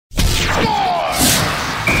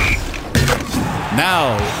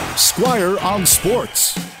Now, Squire on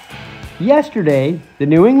Sports. Yesterday, the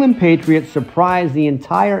New England Patriots surprised the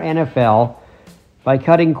entire NFL by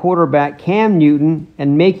cutting quarterback Cam Newton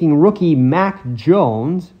and making rookie Mac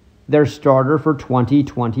Jones their starter for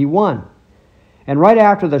 2021. And right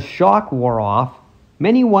after the shock wore off,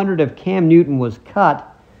 many wondered if Cam Newton was cut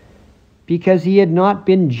because he had not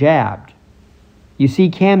been jabbed. You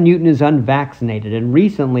see, Cam Newton is unvaccinated, and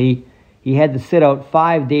recently he had to sit out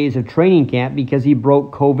 5 days of training camp because he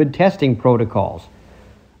broke COVID testing protocols.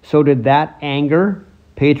 So did that anger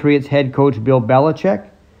Patriots head coach Bill Belichick?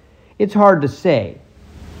 It's hard to say.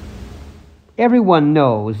 Everyone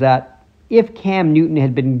knows that if Cam Newton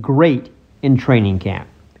had been great in training camp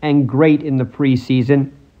and great in the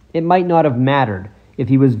preseason, it might not have mattered if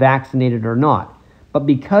he was vaccinated or not. But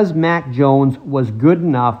because Mac Jones was good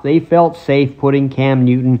enough, they felt safe putting Cam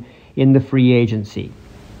Newton in the free agency.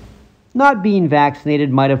 Not being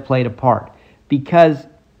vaccinated might have played a part, because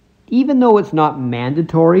even though it's not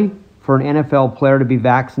mandatory for an NFL player to be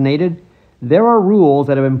vaccinated, there are rules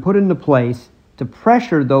that have been put into place to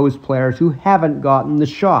pressure those players who haven't gotten the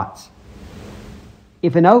shots.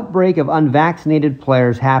 If an outbreak of unvaccinated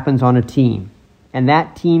players happens on a team, and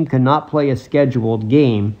that team cannot play a scheduled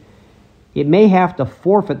game, it may have to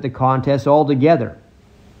forfeit the contest altogether,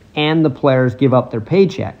 and the players give up their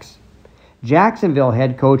paychecks. Jacksonville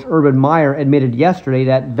head coach Urban Meyer admitted yesterday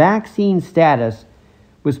that vaccine status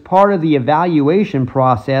was part of the evaluation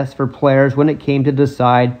process for players when it came to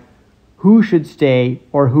decide who should stay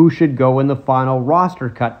or who should go in the final roster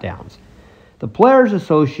cutdowns. The Players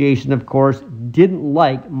Association, of course, didn't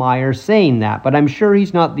like Meyer saying that, but I'm sure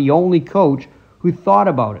he's not the only coach who thought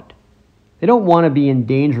about it. They don't want to be in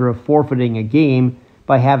danger of forfeiting a game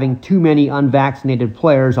by having too many unvaccinated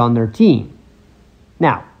players on their team.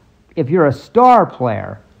 Now, if you're a star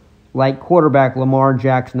player, like quarterback Lamar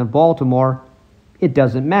Jackson of Baltimore, it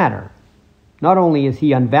doesn't matter. Not only is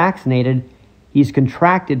he unvaccinated, he's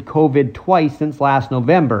contracted COVID twice since last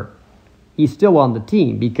November. He's still on the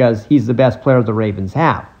team because he's the best player the Ravens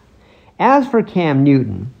have. As for Cam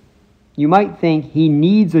Newton, you might think he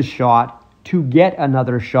needs a shot to get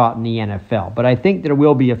another shot in the NFL, but I think there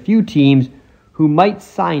will be a few teams who might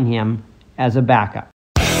sign him as a backup.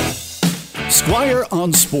 Squire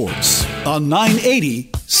on Sports on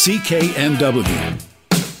 980 CKNW.